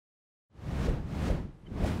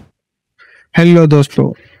Hello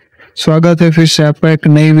दोस्तों, स्वागत है फिर से आपका एक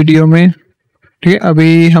नई वीडियो में। ठीक है,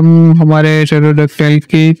 अभी हम हमारे टेरोडक्टाइल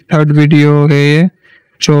की थर्ड वीडियो है ये।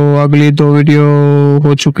 जो अगली दो वीडियो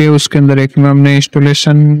हो चुके हैं, उसके अंदर एक में हमने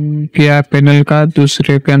इंस्टॉलेशन किया है पैनल का,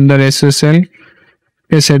 दूसरे के अंदर एसएसएल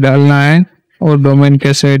कैसे डालना है और डोमेन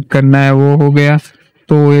कैसे ऐड करना है वो हो गया।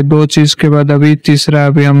 तो ये दो चीज़ के बाद अभी तीसरा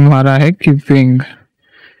अभी हमारा है कि विंग।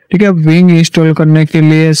 ठीक है, विंग इंस्टॉल करने के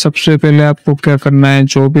लिए सबसे पहले आपको क्या करना है,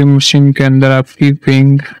 जो भी मशीन के अंदर आपकी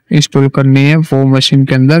विंग इंस्टॉल करनी है वो मशीन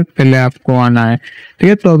के अंदर पहले आपको आना है। ठीक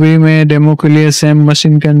है, तो अभी मैं डेमो के लिए सेम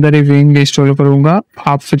मशीन के अंदर ही विंग इंस्टॉल करूंगा।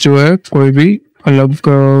 आप जो है कोई भी अलग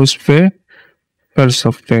उस पर कर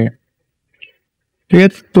सकते हैं। ठीक है,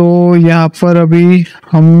 तो यहाँ पर अभी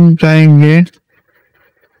हम जाएंगे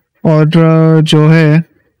और जो है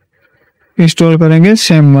इंस्टॉल करेंगे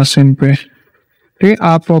सेम मशीन पे। ठीक,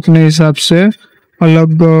 आप अपने हिसाब से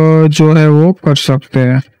अलग जो है वो कर सकते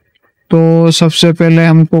हैं। तो सबसे पहले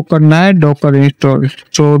हमको करना है डॉकर इंस्टॉल,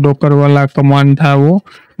 जो डॉकर वाला कमांड था वो,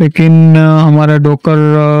 लेकिन हमारा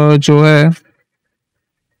डॉकर जो है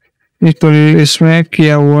इंस्टॉल इसमें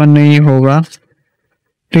किया हुआ नहीं होगा।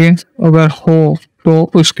 ठीक है, अगर हो तो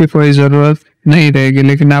उसकी कोई ज़रूरत नहीं रहेगी,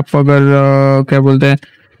 लेकिन आप अगर क्या बोलते हैं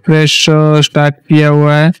फ्रेश स्टार्ट किया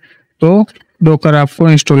हुआ है तो डॉकर आपको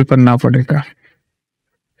इंस्टॉल करना पड़ेगा।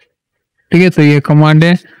 ठीक है, तो ये कमांड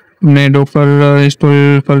है, हमने डॉकर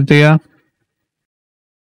इंस्टॉल कर दिया।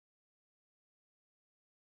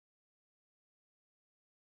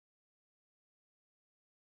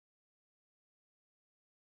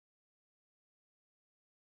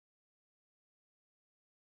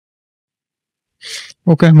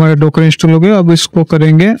 ओके, हमारा डॉकर इंस्टॉल हो गया। अब इसको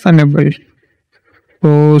करेंगे अनेबल।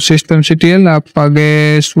 तो सिस्टम सीटीएल आप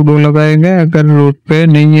आगे सुडो लगाएंगे अगर रूट पे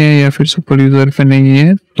नहीं है या फिर सुपर यूजर पे नहीं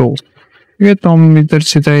है तो। ये तो हम इधर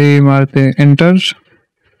सीधा ही मारते हैं एंटर।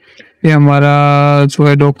 ये हमारा जो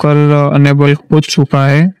है डॉकर अनेबल हो चुका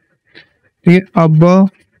है। ठीक है, अब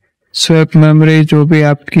स्वैप मेमोरी जो भी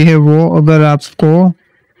आपकी है वो अगर आपको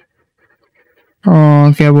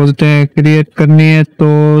क्या बोलते हैं क्रिएट करनी है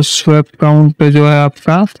तो स्वैप काउंट पे जो है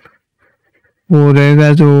आपका वो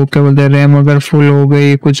रहेगा, जो क्या बोलते हैं रैम अगर फुल हो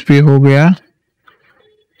गई कुछ भी हो गया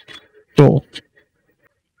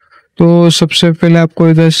तो सबसे पहले आपको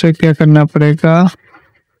इधर से क्या करना पड़ेगा,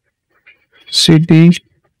 cd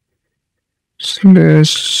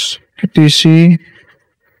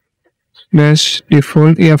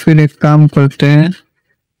etc/default, या फिर एक काम करते हैं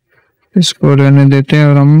इसको रहने देते हैं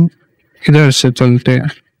और हम इधर से चलते हैं।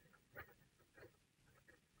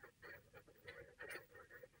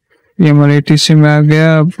 ये हमारे etc में आ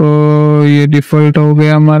गया। अब ये डिफॉल्ट हो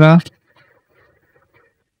गया हमारा,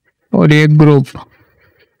 और ये ग्रुप,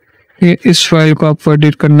 ये इस फाइल को आपको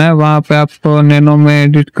एडिट करना है, वहां पे आप नैनो में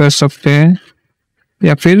एडिट कर सकते हैं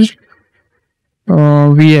या फिर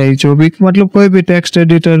वी जो भी, मतलब कोई भी टेक्स्ट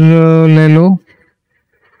एडिटर ले लो।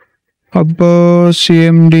 अब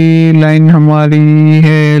cmd लाइन हमारी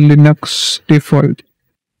है लिनक्स डिफॉल्ट,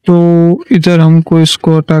 तो इधर हमको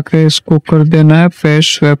इसको हटा के इसको कर देना है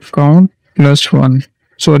fresh swap count +1,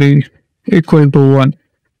 sorry equal to 1।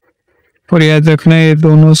 और याद रखना ये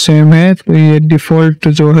दोनों सेम है, तो ये डिफॉल्ट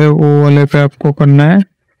जो है वो वाले पे आपको करना है।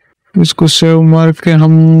 इसको सेव मार के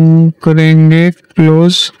हम करेंगे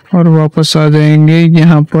क्लोज और वापस आ जाएंगे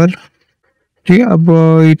यहाँ पर। ठीक, अब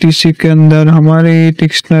etc के अंदर हमारी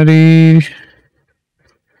डिक्शनरी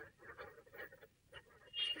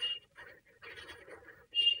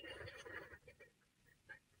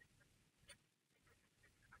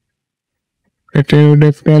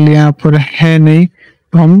टेरोडैक्टाइल यहाँ पर है नहीं,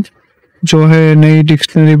 तो हम जो है नई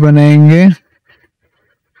डिक्शनरी बनाएंगे,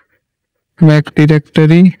 मैक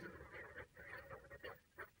डायरेक्टरी।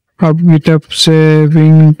 अब गिटअप से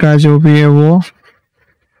विंग का जो भी है वो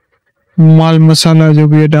माल मसाला जो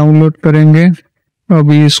भी है डाउनलोड करेंगे।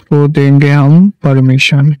 अभी इसको देंगे हम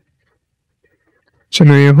परमिशन।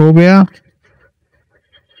 चलो ये हो गया।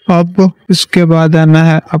 अब इसके बाद आना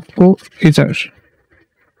है आपको इधर,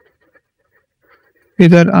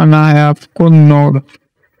 इधर आना है आपको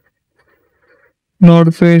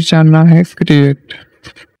नोड पे जाना है क्रिएट।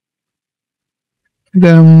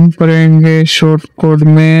 इधर हम करेंगे शॉर्ट कोड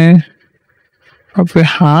में, अब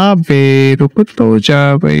हाँ बे रुको तो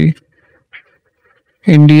जा भाई,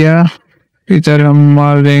 इंडिया, इधर हम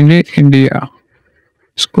मार देंगे इंडिया,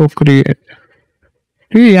 इसको क्रिएट।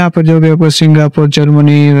 ठीक है, यहाँ पर जो भी आपको सिंगापुर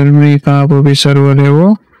जर्मनी का वो भी सर्वर है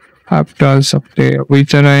वो आप डाल सकते हैं।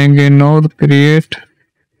 इधर आएंगे नोड क्रिएट,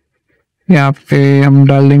 यहाँ पे हम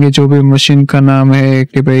डाल देंगे जो भी मशीन का नाम है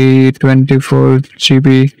कि भाई 24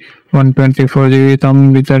 GB 124 GB, तो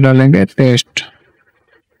हम इधर डालेंगे टेस्ट।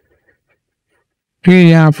 ठीक है,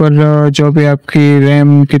 यहाँ पर जो भी आपकी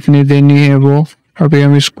रैम कितनी देनी है वो अभी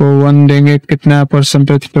हम इसको 1 देंगे। कितना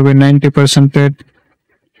परसेंटेज, तो भाई 90%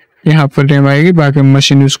 यहाँ पर रैम आएगी, बाकी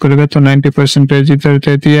मशीन यूज करेगा तो 90% इधर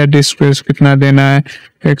दे दिया। डिस्क कितना देना है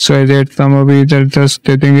XYZ, तो हम अभी इधर 10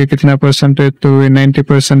 दे देंगे। कितना परसेंटेज, तो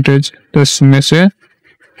 90%, 10 में से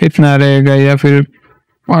इतना रहेगा, या फिर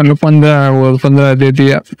मान लो 15 और 15 दे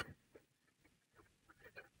दिया।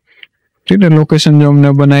 ठीक है, लोकेशन जो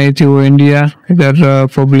हमने बनाई थी वो इंडिया, इधर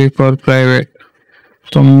पब्लिक और प्राइवेट,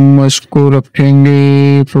 तो हम इसको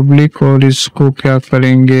रखेंगे पब्लिक और इसको क्या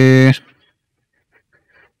करेंगे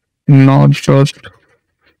नॉट जस्ट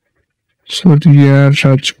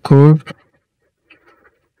सूर्या.com,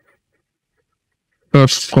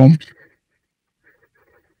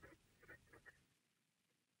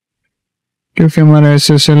 क्योंकि हमारा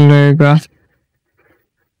SSL रहेगा,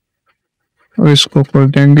 और इसको कर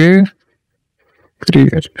देंगे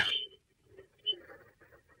क्रिएट।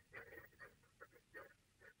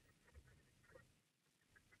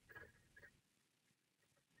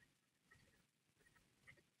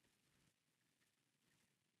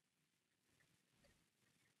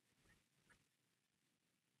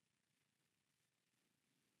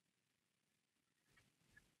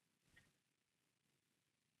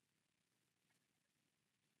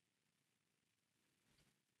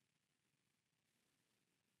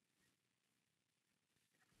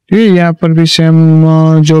 ये यहाँ पर भी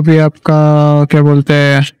सेम, जो भी आपका क्या बोलते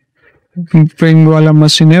हैं विंग वाला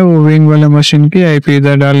मशीन है, वो विंग वाला मशीन की IP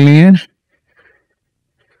इधर डालनी है।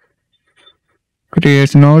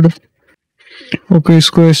 Create node. ओके,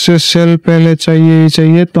 इसको SSL पहले चाहिए ही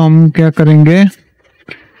चाहिए, तो हम क्या करेंगे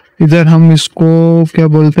इधर हम इसको क्या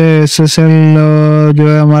बोलते हैं SSL जो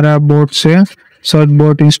है हमारा बोर्ड से सर्ट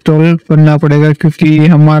बोर्ड इंस्टॉल करना पड़ेगा, क्योंकि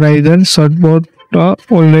हमारा इधर सर्ट बोर्ड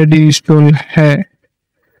ऑलरेडी इंस्टॉल है।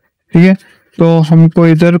 ठीक है, तो हमको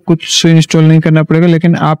इधर कुछ इंस्टॉल नहीं करना पड़ेगा,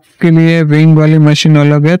 लेकिन आपके लिए विंग वाली मशीन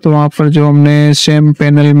अलग है, तो वहां पर जो हमने सेम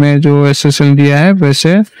पैनल में जो SSL दिया है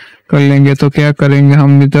वैसे कर लेंगे। तो क्या करेंगे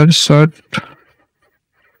हम इधर shirt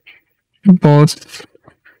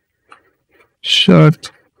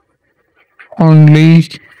only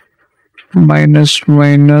 ---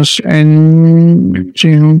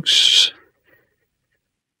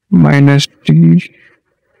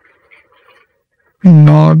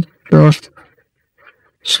 not dot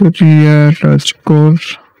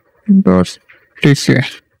सूर्या.TK।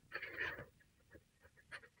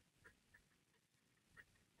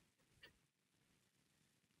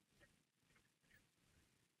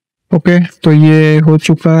 Okay, तो ये हो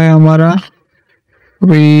चुका है हमारा।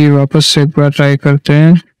 अभी वापस से एक बार ट्राई करते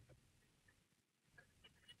हैं।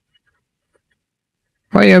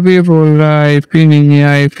 भाई अभी बोल रहा है IP नहीं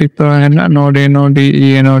है, IP तो है ना node A node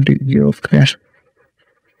E node E. Okay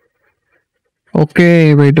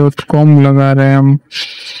okay भाई .com लगा रहे हैं हम,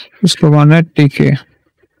 उसको माना है TK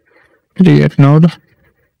क्रिएट नोड।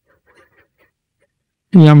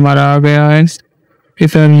 ये हमारा आ गया है।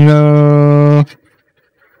 इधर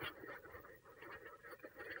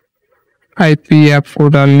IP आपको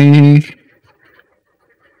डालनी है,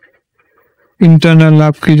 इंटरनल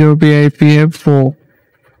आपकी जो भी IP है वो।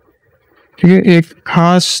 ठीक है, एक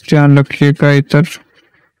खास ध्यान रखिएगा इधर।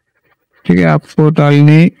 ठीक है, आपको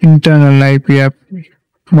डालनी इंटरनल IP आप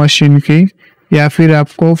मशीन की, या फिर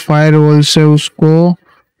आपको फायरवॉल से उसको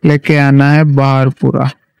लेके आना है बाहर पूरा।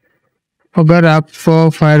 अगर आप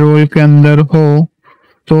फायरवॉल के अंदर हो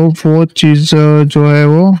तो वो चीज जो है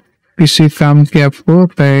वो किसी काम की आपको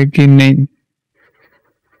रहेगी नहीं।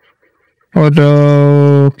 और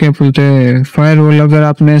क्या बोलते हैं फायरवॉल अगर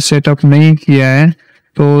आपने सेटअप नहीं किया है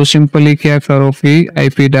तो सिंपली क्या करो कि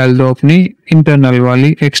IP डाल दो अपनी इंटरनल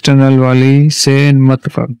वाली, एक्सटर्नल वाली से मत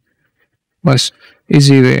करो, बस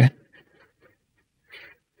इजी वे।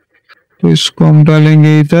 तो इसको हम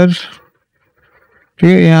डालेंगे इधर। ठीक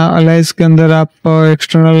है, यहाँ अलाइज के अंदर आप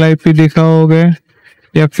एक्सटर्नल IP दिखाओगे,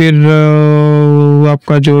 या फिर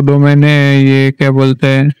आपका जो डोमेन है ये क्या बोलते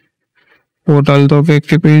हैं वो डाल दो कि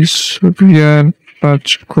ठीक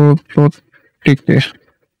है।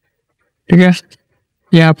 ठीक है,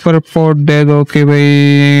 यहाँ पर पोर्ट दे दो कि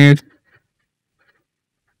भाई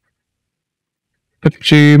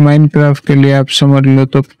 25 माइनक्राफ्ट के लिए आप समझ लो,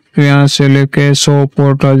 तो यहाँ से लेके 100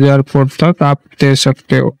 पोर्ट 1000 पोर्ट तक आप दे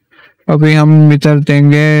सकते हो। अभी हम इधर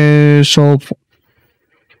देंगे 100।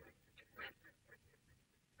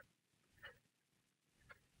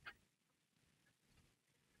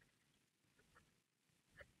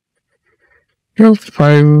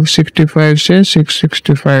 565 से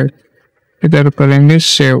 665 इधर करेंगे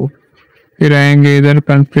सेव। फिर आएंगे इधर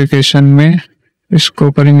कॉन्फ़िगरेशन में,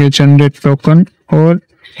 इसको करेंगे जनरेट टोकन और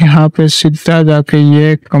यहाँ पे सीधा जाके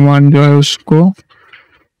ये कमांड जो है उसको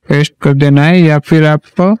पेस्ट कर देना है, या फिर आप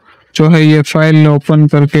जो है ये फाइल ओपन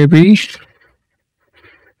करके भी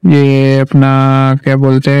ये अपना क्या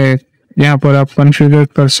बोलते हैं यहाँ पर आप कॉन्फ़िगर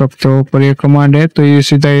कर सकते हो। पर ये कमांड है तो ये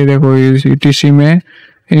सीधा ये देखो ईटीसी में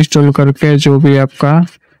इंस्टॉल करके जो भी आपका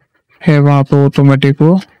है वहाँ पे ऑटोमेटिक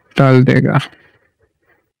वो डाल देगा।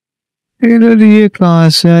 इधर ये कहाँ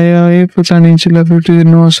से आया ये पता नहीं चला। फिर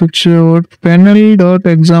नो स्विच और panel dot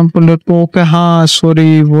example dot okay, हाँ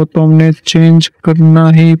सॉरी वो तो हमने चेंज करना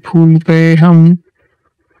ही भूल गए हम।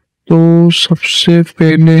 तो सबसे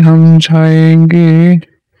पहले हम जाएंगे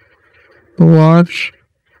और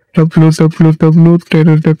www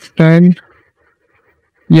pterodactyl,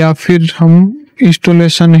 या फिर हम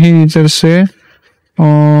इंस्टॉलेशन ही इधर से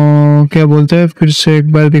क्या बोलते हैं फिर से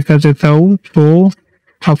एक बार दिखा देता हूँ तो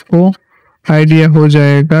आपको आइडिया हो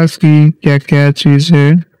जाएगा कि क्या क्या चीज है।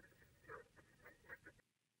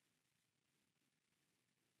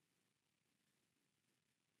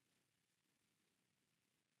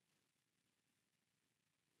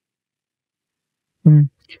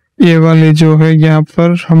 ये वाली जो है यहाँ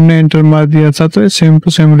पर हमने एंटर मार दिया था तो सेम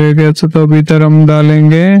टू सेम रह गया था। तो अभी इधर हम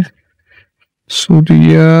डालेंगे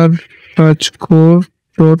सूर्या टच कोर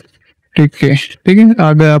डॉट टीके, ठीक है।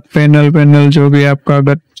 आगे आप पैनल जो भी आपका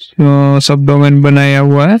अगर सब डोमेन बनाया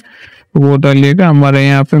हुआ है वो डालिएगा। हमारे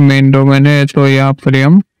यहाँ पे मेन डोमेन है तो यहाँ पर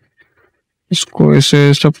हम इसको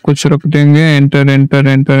ऐसे सब कुछ रख देंगे, enter enter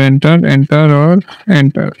enter enter enter और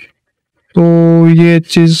एंटर। तो ये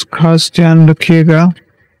चीज खास ध्यान रखिएगा,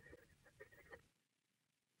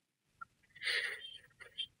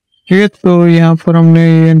 ठीक है। तो यहाँ पर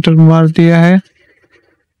हमने एंटर मार दिया है।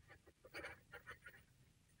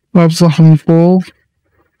 अब हमको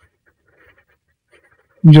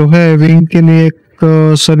जो है विंग के लिए एक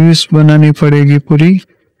सर्विस बनानी पड़ेगी पूरी।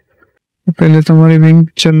 पहले तो हमारी विंग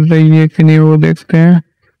चल रही है कि नहीं वो देखते हैं।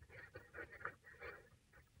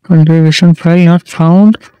 Configuration file not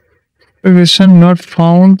found, configuration not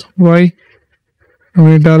found Y,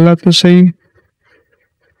 हमने डाला तो सही।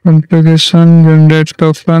 Configuration generate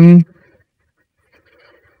token,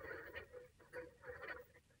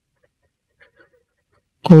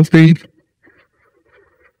 copy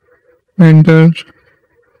enter,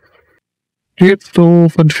 ठीक। तो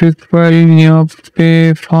कॉन्फ़िग फाइल यहाँ पे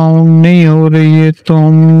फाउंड नहीं हो रही है तो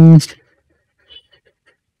हम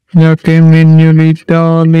जाके मैन्युअली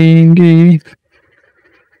डालेंगे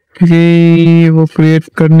कि वो क्रिएट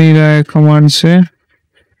कर नहीं रहा है कमांड से।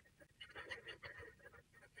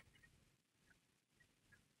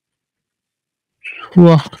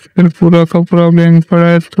 वाह, फिर पूरा का पूरा ब्लैंक पड़ा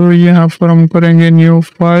है। तो यहाँ पर हम करेंगे new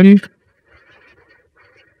file,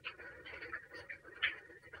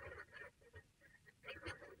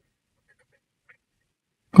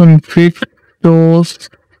 config dot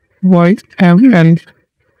yml,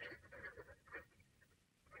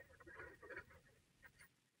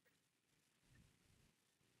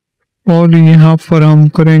 और यहाँ पर हम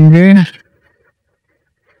करेंगे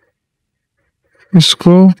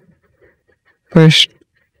इसको पेस्ट।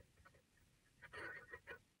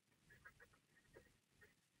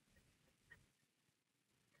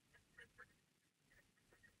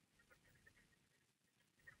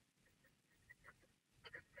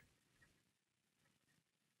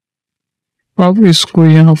 अब इसको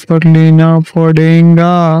यहाँ पर लेना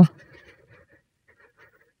पड़ेगा,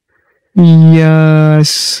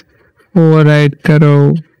 यस ओवरराइट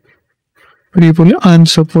करो। फिर ये बोले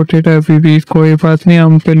अनसपोर्टेड अभी भी, कोई बात नहीं।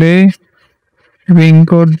 हम पहले विंग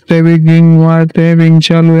को विंग मारते हैं। विंग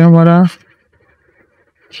चालू है हमारा,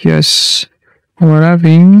 यस हमारा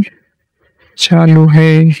विंग चालू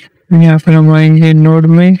है। यहाँ पर हम आएंगे नोड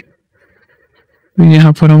में,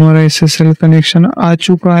 यहाँ पर हमारा SSL कनेक्शन आ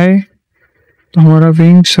चुका है तो हमारा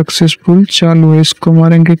विंग सक्सेसफुल चालू है। इसको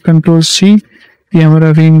मारेंगे Ctrl+C, ये हमारा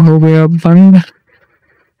विंग हो गया बंद।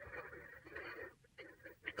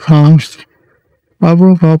 हाँ, अब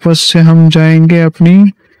वापस से हम जाएंगे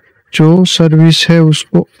अपनी जो सर्विस है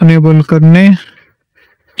उसको अनेबल करने।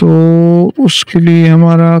 तो उसके लिए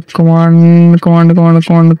हमारा command command command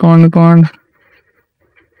command command command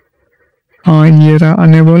हाँ ये रहा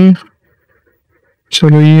अनेबल।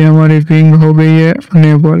 चलो ये हमारी विंग हो गई है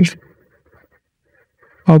अनेबल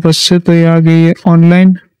वापस से। तो ये आ गई है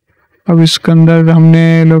ऑनलाइन। अब इसके अंदर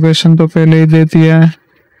हमने लोकेशन तो पहले ही दे दिया है,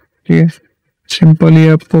 ठीक है। सिंपल ही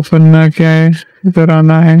आपको करना क्या है, इधर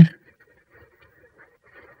आना है,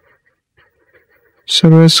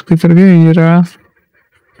 सर्वर्स की तरफ ये रहा,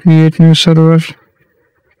 क्रिएट न्यू सर्वर।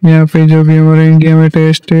 यहाँ पे जो भी हमारे इंडिया में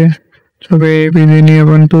टेस्ट है सब ए भी देनी है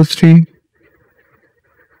 1 2 3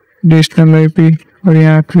 एडिशनल IP, और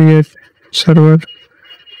यहाँ क्रिएट सर्वर।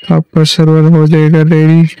 तो आपका सर्वर हो जाएगा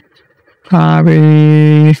रेडी। हाँ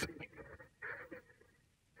भाई,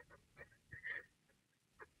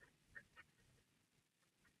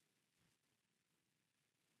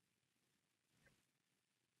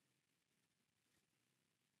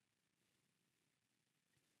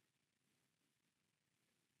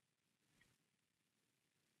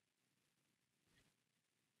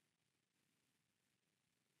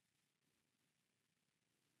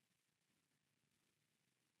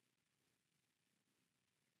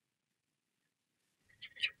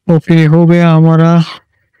 ओके हो गया हमारा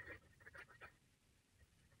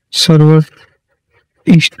सर्वर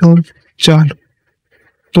इंस्टॉल चालू।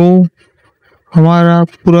 तो हमारा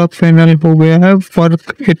पूरा पैनल हो गया है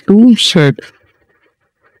वर्क ए टू सेट।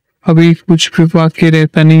 अभी कुछ भी बाकी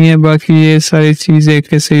रहता नहीं है, बाकी ये सारी चीजें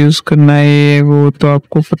कैसे यूज करना है ये वो तो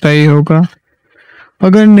आपको पता ही होगा।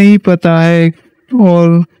 अगर नहीं पता है,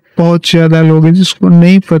 और बहुत ज्यादा लोग हैं जिसको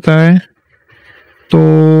नहीं पता है,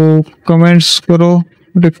 तो कमेंट्स करो,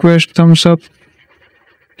 रिक्वेस्ट थम्स अप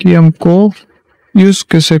कि हमको यूज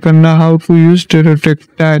कैसे करना, हाउ टू यूज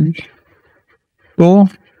टेरोडेक्टाइल। तो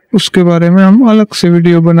उसके बारे में हम अलग से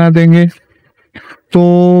वीडियो बना देंगे। तो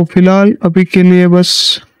फिलहाल अभी के लिए बस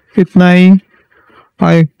इतना ही।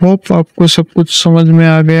 आई होप आपको सब कुछ समझ में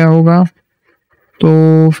आ गया होगा।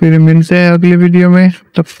 तो फिर मिलते हैं अगले वीडियो में,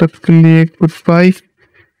 तब तक के लिए गुड बाय,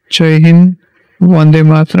 जय हिंद, वंदे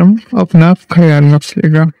मातरम, अपना ख्याल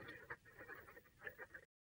रखिएगा।